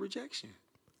scared of rejection.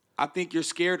 I think you're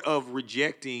scared of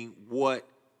rejecting what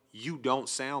you don't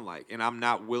sound like, and I'm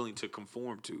not willing to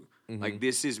conform to. Mm-hmm. Like,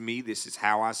 this is me, this is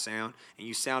how I sound, and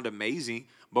you sound amazing,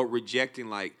 but rejecting,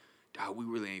 like, we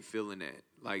really ain't feeling that.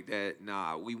 Like that,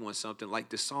 we want something like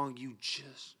the song you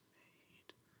just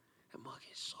made. That mug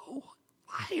is so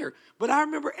fire. But I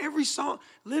remember every song,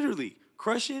 literally,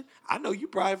 Crushing. I know you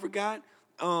probably forgot.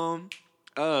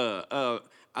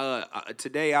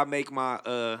 Today I make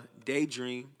my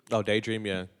daydream. Oh, daydream,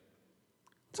 yeah.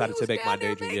 Decided to make my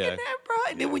daydream, yeah. That, bro.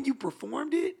 And then when you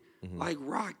performed it, like,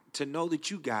 Rock, to know that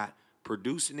you got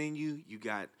producing in you, you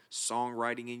got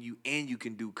songwriting in you, and you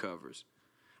can do covers.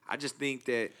 I just think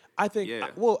that.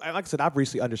 Well, like I said, I've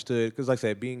recently understood because, like I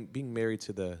said, being married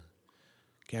to the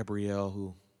Gabrielle,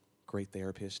 who great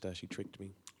therapist, she tricked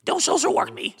me. Don't social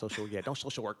work me. Don't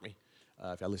social work me.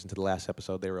 If I listened to the last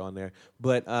episode, they were on there.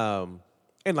 But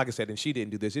and like I said, and she didn't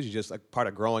do this. This is just like part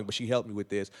of growing, but she helped me with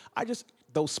this.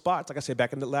 Those spots, like I said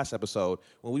back in the last episode,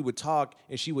 when we would talk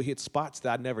and she would hit spots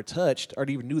that I never touched or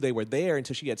even knew they were there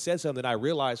until she had said something, I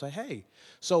realized, like, hey.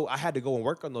 So I had to go and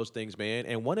work on those things, man.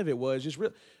 And one of it was just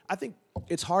I think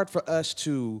it's hard for us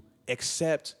to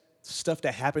accept stuff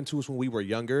that happened to us when we were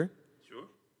younger. Sure.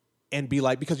 And be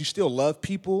like, because you still love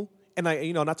people. And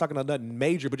I'm not talking about nothing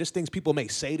major, but just things people may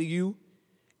say to you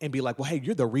and be like, well, hey,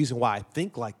 you're the reason why I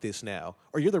think like this now.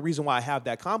 Or you're the reason why I have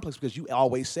that complex because you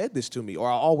always said this to me or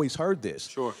I always heard this.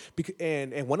 Sure.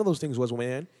 And one of those things was,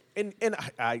 man, and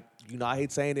I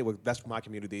hate saying it, that's my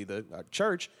community, the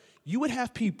church. You would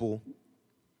have people,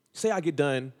 say I get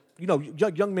done,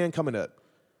 young man coming up.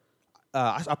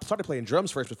 I started playing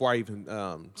drums first before I even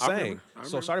sang.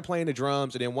 So I started playing the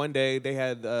drums, and then one day they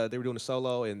were doing a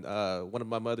solo, and one of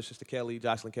my mother's, Sister Kelly,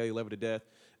 Jocelyn Kelly, love her to death,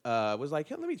 was like,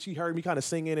 hey, she heard me kind of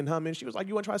singing and humming. She was like,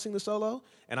 you want to try to sing the solo?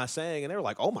 And I sang, and they were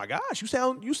like, oh my gosh, you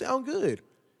sound good.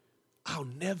 I'll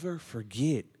never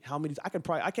forget how many. I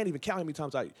can't even count how many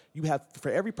times you have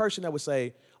for every person that would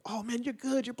say, oh man, you're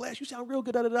good, you're blessed, you sound real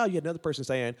good, da da da. You had another person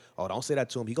saying, oh, don't say that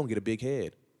to him, he's gonna get a big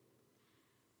head.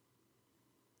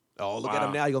 Oh, look at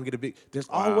him now. You're gonna get a big. There's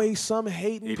always some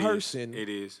hating person. It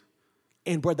is.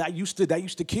 And bro, that used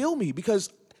to kill me because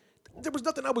there was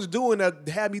nothing I was doing that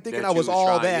had me thinking I was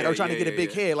all that or trying to get a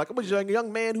big head. Like I was a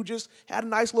young man who just had a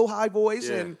nice little high voice,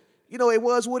 and it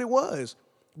was what it was.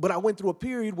 But I went through a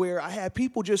period where I had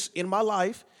people just in my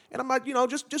life, and I'm like,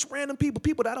 just random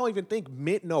people that I don't even think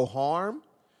meant no harm.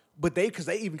 But because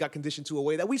they even got conditioned to a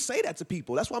way that we say that to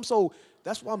people. That's why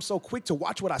I'm so quick to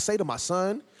watch what I say to my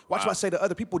son, watch what I say to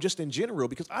other people just in general,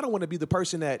 because I don't want to be the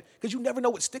person because you never know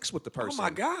what sticks with the person. Oh my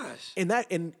gosh.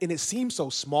 And it seems so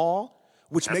small,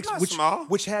 which small.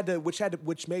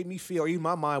 which made me feel, or even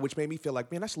my mind, which made me feel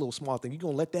like, man, that's a little small thing. You're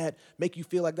gonna let that make you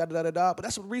feel like da da da da. But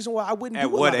that's the reason why I wouldn't do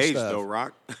a lot of stuff. At what age though,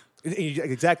 Rock?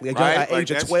 Exactly. Right? At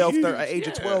age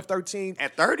of 12, 13.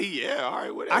 At 30, yeah, all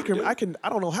right, whatever. I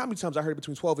don't know how many times I heard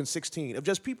between 12 and 16 of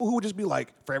just people who would just be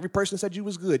like, for every person that said you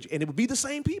was good, and it would be the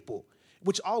same people,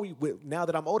 which now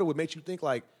that I'm older would make you think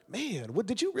like, man, what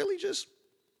did you really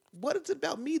what is it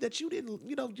about me that you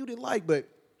didn't like? But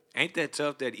ain't that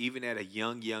tough that even at a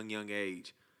young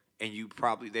age, and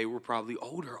they were probably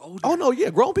older. Oh no, yeah,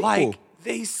 grown people. Like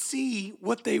they see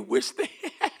what they wish they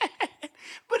had.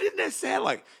 But isn't that sad?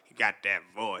 Like, he got that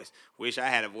voice. Wish I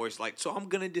had a voice like, so I'm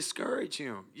going to discourage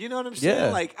him. You know what I'm saying?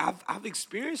 Yeah. Like, I've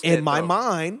experienced that. And my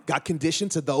mind got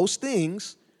conditioned to those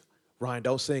things. Ryan,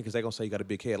 don't sing because they're going to say you got a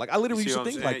big head. Like, I literally used to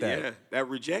think like that. Yeah, that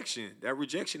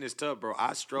rejection is tough, bro.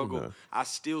 I struggle. Mm-hmm. I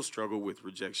still struggle with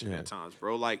rejection at times,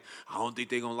 bro. Like, I don't think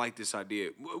they're going to like this idea.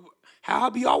 How I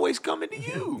be always coming to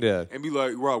you. Yeah. And be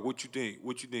like, Rob, what you think?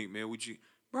 What you think, man?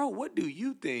 Bro, what do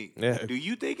you think? Yeah. Do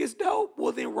you think it's dope?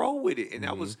 Well, then roll with it. And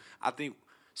that was, I think,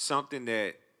 something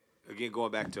that, again,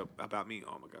 going back to about me.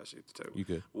 Oh, my gosh, it's terrible. You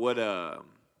good. What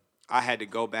I had to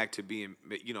go back to being,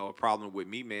 a problem with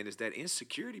me, man, is that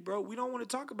insecurity, bro. We don't want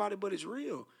to talk about it, but it's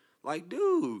real. Like,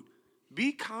 dude,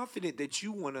 be confident that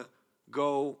you want to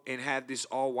go and have this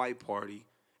all-white party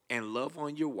and love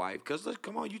on your wife. Because,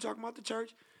 come on, you talking about the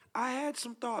church? I had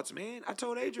some thoughts, man. I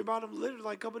told Adrian about them literally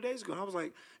like a couple of days ago. And I was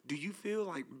like, do you feel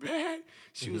like bad?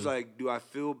 She was like, do I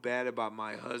feel bad about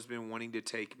my husband wanting to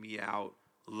take me out,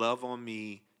 love on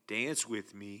me, dance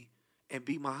with me, and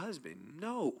be my husband?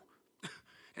 No.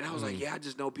 And I was like, yeah, I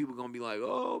just know people going to be like,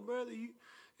 oh, brother, you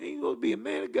ain't going to be a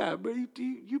man of God, bro.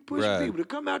 You push people to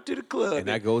come out to the club. And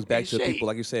that goes back to people,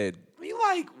 like you said. You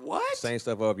like, what? Saying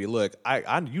stuff over you. Look, I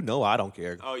don't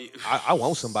care. Oh, yeah. I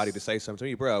want somebody to say something to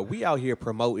me, bro. We out here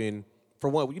promoting, for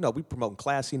one, we promoting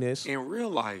classiness. In real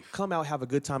life. Come out, have a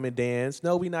good time and dance.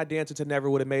 No, we not dancing to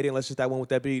Never Would Have Made It unless it's that one with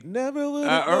that beat. Never would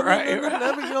have,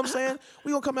 never, you know what I'm saying?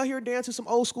 We gonna come out here and dance to some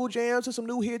old school jams and some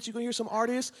new hits. You gonna hear some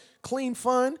artists, clean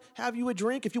fun, have you a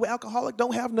drink. If you an alcoholic,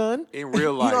 don't have none. In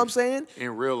real life. You know what I'm saying?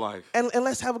 In real life. And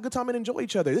let's have a good time and enjoy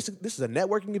each other. This is a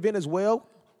networking event as well.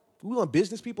 We want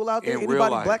business people out there.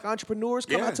 Anybody, black entrepreneurs,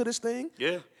 come out to this thing.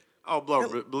 Yeah. Oh,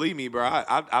 bro, believe me, bro.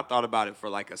 I thought about it for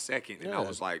like a second, and I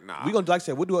was like, nah. We gonna, like I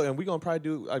said, we'll do it, and we gonna probably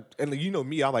do. And you know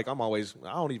me, I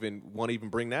don't even want to even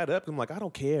bring that up. I'm like, I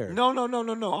don't care. No.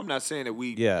 I'm not saying that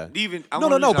we. Yeah. Even. No.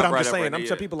 But I'm just saying. I'm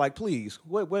sure people like, please,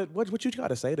 what you got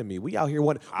to say to me? We out here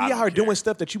doing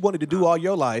stuff that you wanted to do all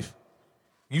your life.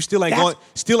 You still ain't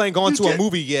going to a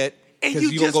movie yet. And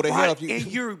you don't go to hell. And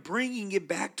you're bringing it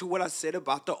back to what I said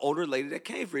about the older lady that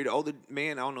came for you, the older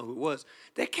man, I don't know who it was,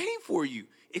 that came for you.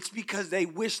 It's because they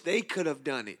wish they could have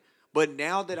done it. But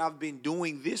now that I've been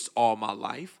doing this all my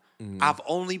life, I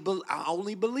only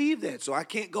believe that. So I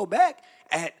can't go back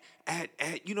at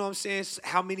you know what I'm saying,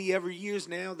 how many ever years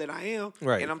now that I am.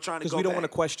 Right. And I'm trying to go because we don't want to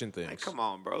question things. Like, come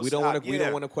on, bro. We don't want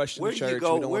to question the church. We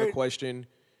don't want to question.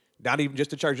 Not even just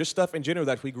the church, just stuff in general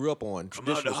that we grew up on. Come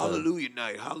on, the Hallelujah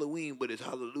night, Halloween, but it's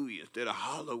Hallelujah instead of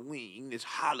Halloween. It's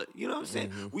You know what I'm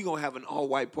saying? We gonna have an all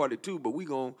white party too, but we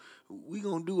gonna we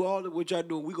gonna do all of what y'all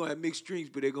doing. We gonna have mixed drinks,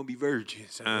 but they're gonna be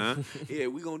virgins. Yeah,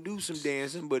 we gonna do some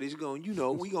dancing, but it's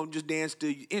gonna, we gonna just dance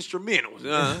to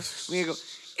instrumentals. We ain't gonna.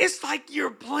 It's like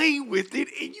you're playing with it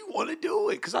and you want to do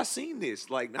it. Because I seen this,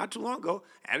 like, not too long ago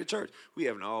at a church. We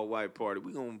have an all-white party.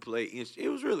 We going to play. It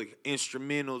was really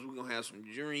instrumentals. We going to have some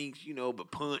drinks,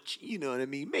 but punch, you know what I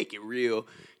mean? Make it real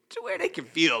to where they can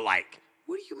feel like.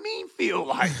 What do you mean feel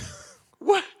like?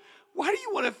 What? Why do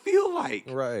you want to feel like?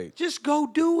 Right. Just go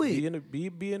do it.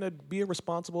 Be a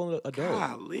responsible adult.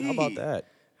 Golly. How about that?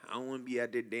 I don't want to be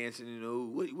out there dancing,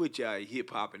 what y'all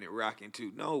hip-hopping and rocking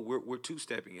to. No, we're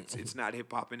two-stepping. It's not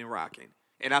hip-hopping and rocking.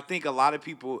 And I think a lot of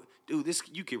people, dude,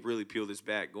 you could really peel this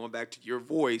back. Going back to your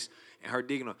voice and her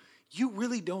digging on, you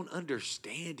really don't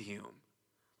understand him.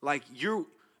 Like,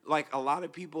 a lot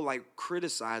of people, like,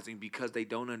 criticizing because they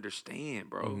don't understand,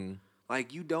 bro. Mm-hmm.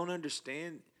 Like, you don't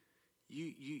understand.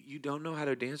 You don't know how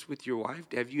to dance with your wife?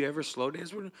 Have you ever slow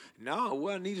danced with her? No,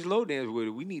 well, I need to slow dance with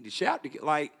her. We need to shout together.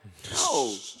 Like,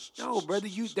 no, brother.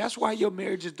 That's why your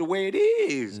marriage is the way it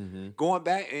is. Mm-hmm. Going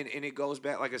back, and it goes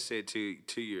back, like I said, to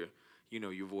your,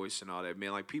 your voice and all that,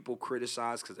 man. Like, people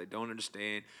criticize because they don't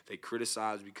understand. They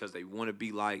criticize because they want to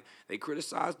be like. They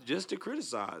criticize just to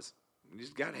criticize. They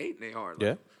just got hate in their heart. Like,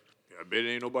 yeah. I bet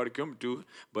ain't nobody coming to it.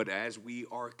 But as we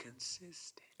are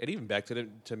consistent. And even back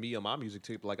to me on my music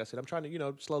too. Like I said, I'm trying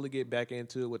to, slowly get back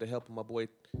into it with the help of my boy,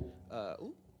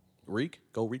 Reek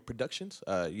Productions.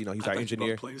 He's our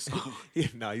engineer.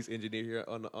 He's engineer here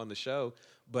on the show.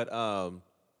 But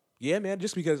yeah, man,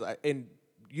 just because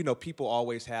people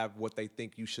always have what they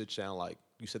think you should sound like.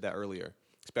 You said that earlier.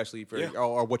 Especially for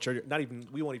or what your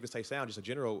we won't even say sound, just a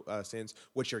general sense,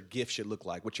 what your gift should look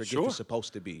like, what your gift is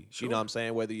supposed to be. Sure. You know what I'm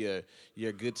saying? Whether you're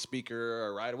a good speaker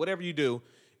or writer, whatever you do,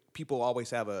 people always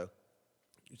have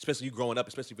especially you growing up,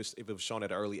 especially if it was shown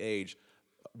at an early age,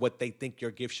 what they think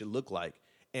your gift should look like.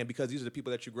 And because these are the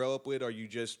people that you grow up with or you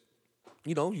just,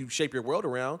 you shape your world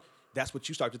around, that's what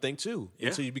you start to think too. Yeah.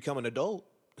 Until you become an adult.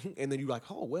 And then you're like,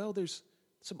 oh, well, there's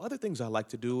some other things I like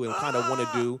to do and kind of want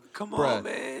to do. Come on,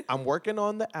 man. I'm working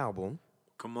on the album.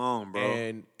 Come on, bro.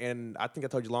 And I think I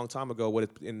told you a long time ago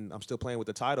and I'm still playing with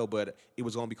the title, but it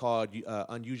was going to be called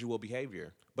Unusual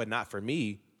Behavior, but not for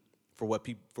me, for what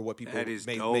people may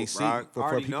see,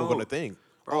 for people going to think.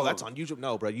 Bro. Oh, that's unusual.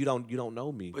 No, bro, you don't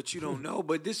know me. But you don't know.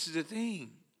 But this is the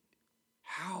thing.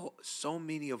 How so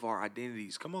many of our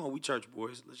identities. Come on, we church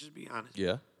boys. Let's just be honest.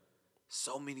 Yeah.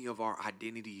 So many of our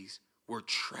identities. We're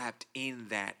trapped in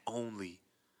that only.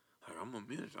 Like, I'm a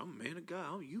minister. I'm a man of God.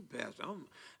 I'm you pastor.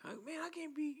 I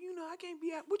can't be, I can't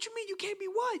be. What you mean you can't be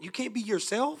what? You can't be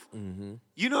yourself? Mm-hmm.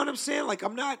 You know what I'm saying? Like,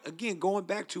 I'm not, again, going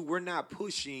back to we're not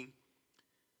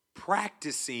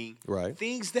practicing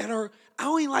things that are, I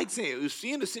don't even like saying it was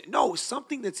sin. No,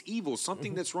 something that's evil,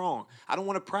 something that's wrong. I don't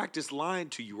want to practice lying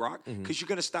to you, Rock, because you're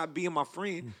going to stop being my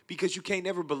friend because you can't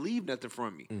never believe nothing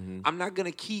from me. Mm-hmm. I'm not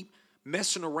going to keep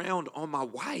messing around on my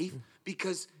wife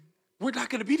because we're not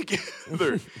going to be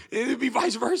together. It'd be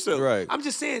vice versa. Right. I'm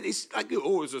just saying, it's like,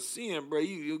 it's a sin, bro.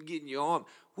 You're getting your arm.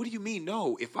 What do you mean?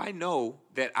 No. If I know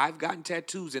that I've gotten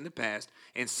tattoos in the past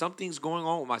and something's going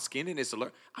on with my skin and it's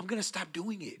alert, I'm going to stop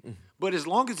doing it. But as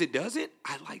long as it doesn't,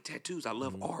 I like tattoos. I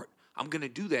love art. I'm going to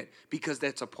do that because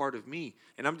that's a part of me.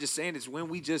 And I'm just saying it's when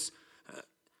we just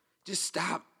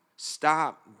stop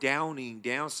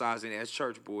downsizing as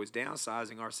church boys,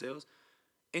 downsizing ourselves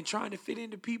and trying to fit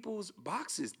into people's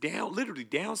boxes, literally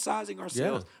downsizing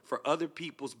ourselves for other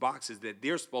people's boxes that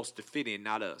they're supposed to fit in,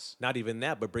 not us. Not even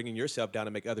that, but bringing yourself down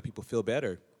to make other people feel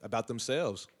better about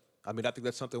themselves. I mean, I think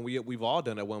that's something we've all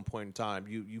done at one point in time.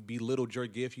 You belittled your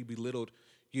gift, you belittled,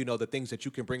 the things that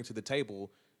you can bring to the table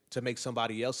to make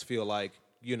somebody else feel like,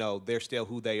 they're still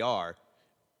who they are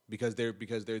because they're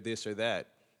this or that.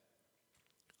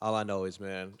 All I know is,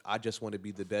 man, I just want to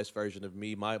be the best version of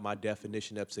me. My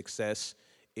definition of success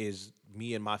is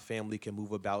me and my family can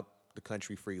move about the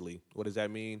country freely. What does that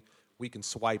mean? We can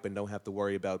swipe and don't have to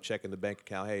worry about checking the bank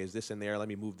account. Hey, is this in there? Let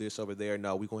me move this over there.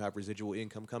 No, we're gonna have residual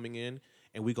income coming in,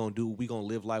 and we're gonna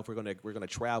live life. We're gonna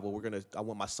travel. I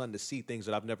want my son to see things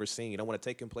that I've never seen. I want to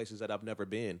take him places that I've never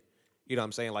been. You know what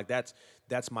I'm saying? Like that's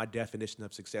my definition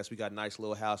of success. We got a nice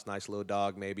little house, nice little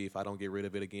dog. Maybe if I don't get rid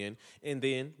of it again, and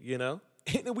then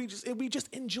and then we just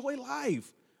enjoy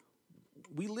life.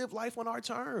 We live life on our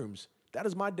terms. That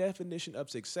is my definition of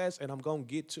success, and I'm gonna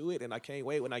get to it. And I can't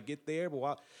wait when I get there.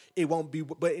 But it won't be.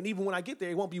 But and even when I get there,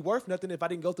 it won't be worth nothing if I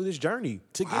didn't go through this journey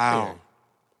to get there.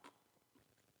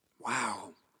 Wow.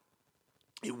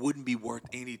 It wouldn't be worth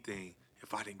anything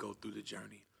if I didn't go through the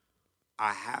journey.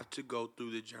 I have to go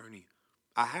through the journey.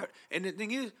 And the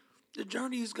thing is, the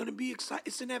journey is gonna be exciting.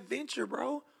 It's an adventure,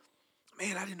 bro.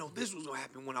 man, I didn't know this was gonna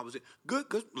happen when I was good.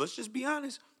 Cause let's just be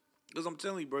honest. Cause I'm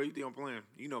telling you, bro, you think I'm playing?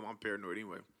 You know I'm paranoid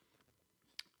anyway.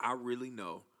 I really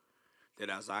know that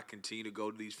as I continue to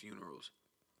go to these funerals,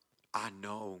 I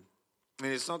know,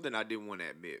 and it's something I didn't want to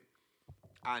admit.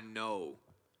 I know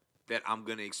that I'm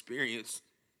gonna experience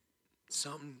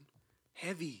something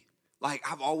heavy. Like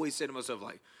I've always said to myself,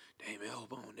 like, "Damn, man, I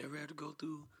hope I don't never have to go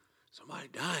through somebody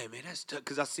dying, man. That's tough."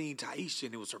 Cause I seen Taisha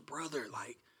and it was her brother,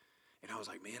 like, and I was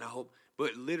like, man, I hope.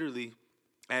 But literally,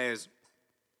 as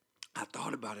I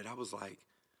thought about it, I was like,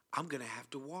 I'm gonna have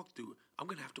to walk through it. I'm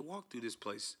gonna have to walk through this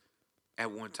place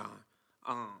at one time.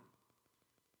 I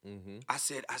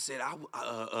said,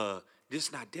 this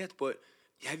is not death, but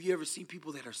have you ever seen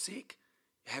people that are sick?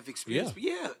 Have experience?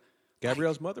 Yeah.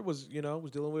 Gabrielle's mother was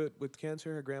dealing with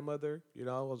cancer. Her grandmother,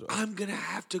 I'm gonna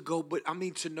have to go, but I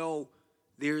mean to know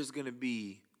there's gonna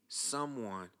be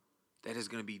someone that is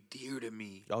gonna be dear to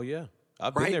me. Oh yeah,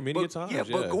 I've been there many times. Yeah,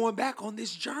 but going back on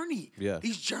this journey, yeah,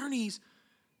 these journeys.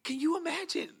 Can you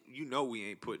imagine? You know we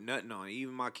ain't put nothing on it,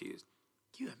 even my kids.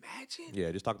 Can you imagine?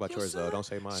 Yeah, just talk about yours though. Don't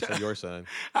say mine. Say your son.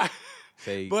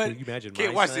 Say, but can you imagine my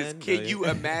watch son? This. Can you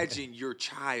imagine your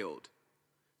child?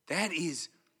 That is,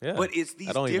 yeah. But it's these.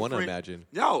 I don't even want to imagine.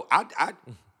 No, I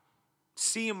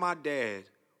seeing my dad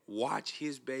watch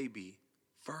his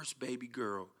first baby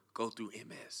girl, go through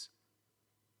MS.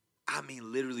 I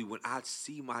mean, literally, when I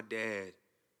see my dad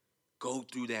go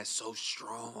through that so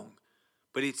strong.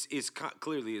 But it's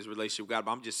clearly his relationship with God.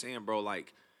 But I'm just saying, bro,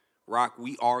 like, Rock,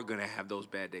 we are going to have those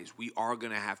bad days. We are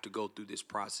going to have to go through this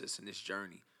process and this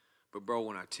journey. But, bro,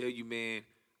 when I tell you, man,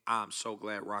 I'm so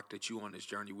glad, Rock, that you on this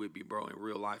journey with me, bro, in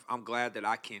real life. I'm glad that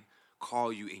I can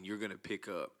call you and you're going to pick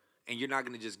up. And you're not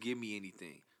going to just give me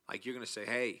anything. Like, you're going to say,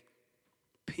 hey,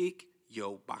 pick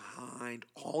your behind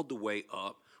all the way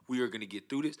up. We are going to get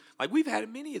through this. Like, we've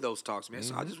had many of those talks, man.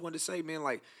 So I just wanted to say, man,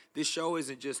 like, this show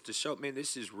isn't just a show. Man,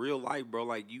 this is real life, bro.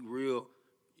 Like, in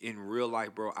real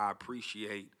life, bro, I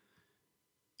appreciate,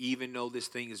 even though this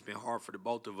thing has been hard for the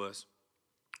both of us,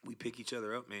 we pick each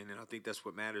other up, man. And I think that's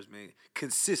what matters, man.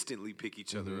 Consistently pick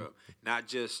each other up. Not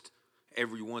just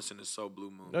every once in a so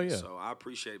blue moon. Oh, yeah. So I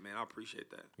appreciate, man. I appreciate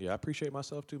that. Yeah, I appreciate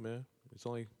myself too, man. It's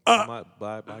only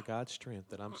by God's strength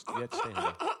that I'm yet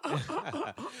standing.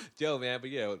 Yo, man, but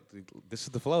yeah, this is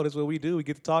the flow. This is what we do. We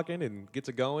get to talking and get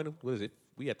to going. What is it?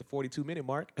 We at the 42-minute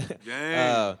mark.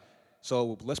 Dang.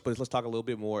 So let's talk a little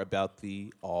bit more about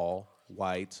the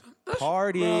all-white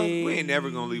party. Bro, we ain't never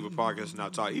gonna leave a podcast and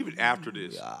not talk. Even after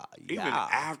this, even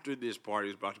after this party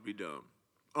is about to be done.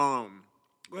 Go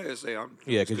ahead and say I'm.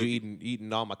 Yeah, because you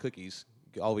eating all my cookies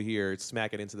over here,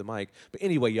 smacking into the mic. But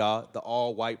anyway, y'all, the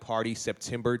all-white party,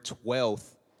 September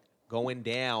 12th, going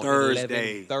down.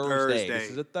 Thursday. This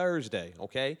is a Thursday,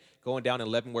 okay? Going down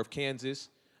in Leavenworth, Kansas,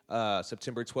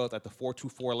 September 12th at the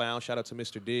 424 Lounge. Shout out to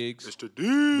Mr. Diggs. Mr. Diggs.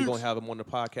 We're going to have him on the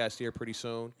podcast here pretty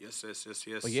soon. Yes.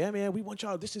 But yeah, man, we want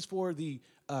y'all. This is for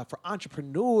for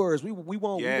entrepreneurs. We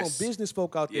want business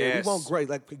folk out there. Yes. We want great.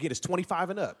 Like, again, it's 25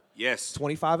 and up. Yes.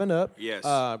 25 and up. Yes.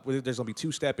 There's going to be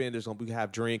two-step in. We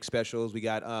have drink specials. We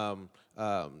got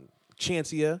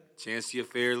Chancia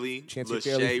Fairley.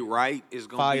 Fairley, Wright is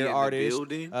going to be in artist. the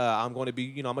building. I'm going to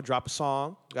be, I'm going to drop a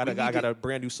song. I got a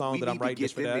brand new song that I'm writing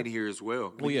just for that. We need to get them in here as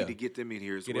well. We need to get them in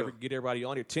here as well. Get everybody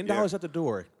on here. $10 at the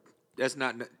door. That's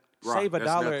not Save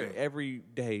 $1 every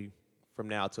day from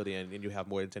now till the end, and you have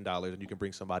more than $10, and you can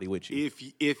bring somebody with you.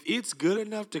 If it's good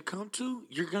enough to come to,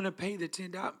 you're gonna pay the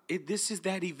 $10. This is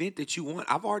that event that you want.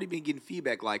 I've already been getting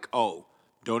feedback like, "Oh,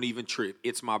 don't even trip.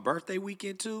 It's my birthday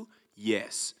weekend too."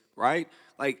 Yes, right.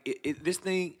 Like this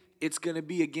thing, it's gonna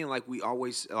be again like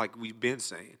we've been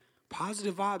saying,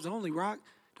 positive vibes only. Rock.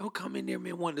 Don't come in there,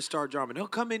 man, wanting to start drama. Don't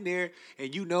come in there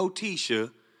and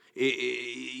Tisha.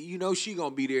 You know she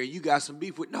gonna be there and you got some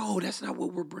beef with. No, that's not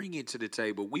what we're bringing to the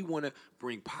table. We want to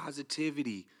bring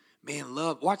positivity, man,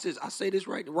 love. Watch this. I say this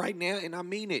right now and I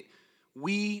mean it.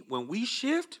 When we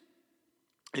shift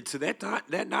into that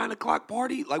 9 o'clock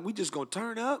party, like we just gonna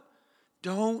turn up.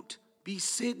 Don't be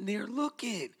sitting there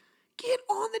looking. Get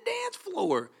on the dance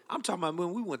floor. I'm talking about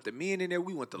when we want the men in there,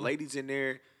 we want the ladies in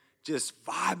there. Just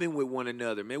vibing with one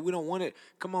another, man. We don't want to,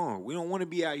 come on. We don't want to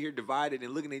be out here divided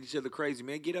and looking at each other crazy,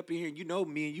 man. Get up in here. You know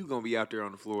me and you going to be out there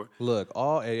on the floor. Look,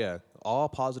 all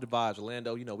positive vibes.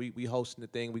 Orlando, we hosting the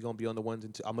thing. We going to be on the ones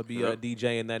and two. I'm going to be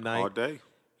DJing that night. All day.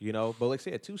 But like I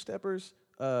said, two-steppers,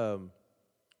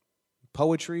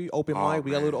 poetry, open mic.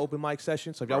 We got a little open mic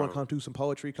session. So if y'all want to come do some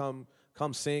poetry, come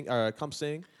sing.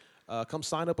 Come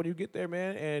sign up when you get there,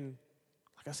 man. And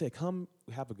like I said, come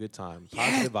have a good time.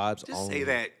 Positive vibes just only. Say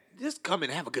that. Just come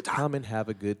and have a good time. Come and have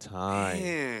a good time.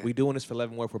 Man. We doing this for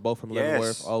Leavenworth. We're both from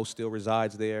Leavenworth. Oh, still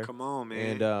resides there. Come on,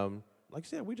 man. And like I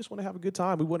said, we just want to have a good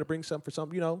time. We want to bring something for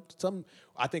some,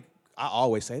 I think I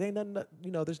always say, it ain't nothing,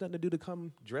 there's nothing to do to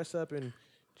come dress up and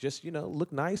just,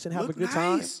 look nice and have a good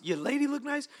time. Your lady look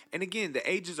nice. And again, the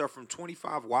ages are from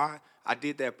 25. Why? I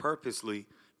did that purposely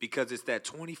because it's that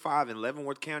 25 in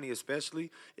Leavenworth County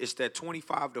especially. It's that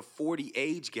 25 to 40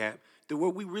 age gap to where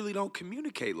we really don't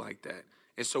communicate like that.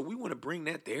 And so we want to bring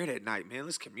that there that night, man.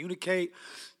 Let's communicate,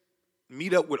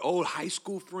 meet up with old high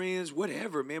school friends,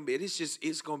 whatever, man. But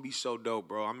it's going to be so dope,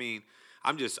 bro. I mean,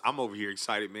 I'm over here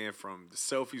excited, man, from the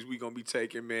selfies we going to be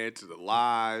taking, man, to the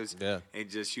lives. Yeah. And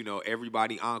just,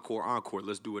 everybody encore.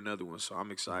 Let's do another one. So I'm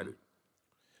excited.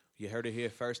 You heard it here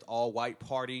first. All-white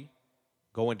party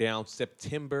going down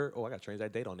September. Oh, I got to change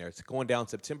that date on there. It's going down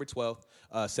September 12th,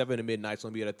 7 to midnight. It's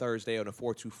going to be at a Thursday on the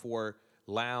 424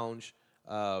 Lounge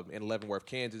in Leavenworth,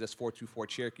 Kansas. That's 424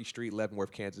 Cherokee Street,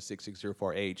 Leavenworth, Kansas,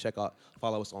 66048.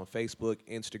 Follow us on Facebook,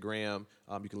 Instagram.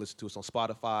 You can listen to us on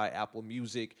Spotify, Apple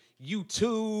Music,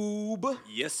 YouTube.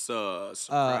 Yes, sir.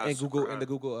 And Google and the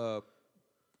Google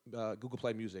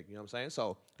Play Music. You know what I'm saying?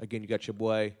 So again, you got your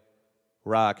boy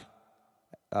Rock.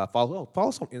 Follow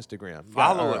us on Instagram.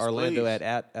 Follow us, Orlando please.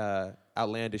 at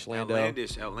Outlandish Lando.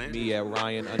 Outlandish. Me at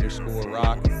Ryan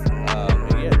 _Rock.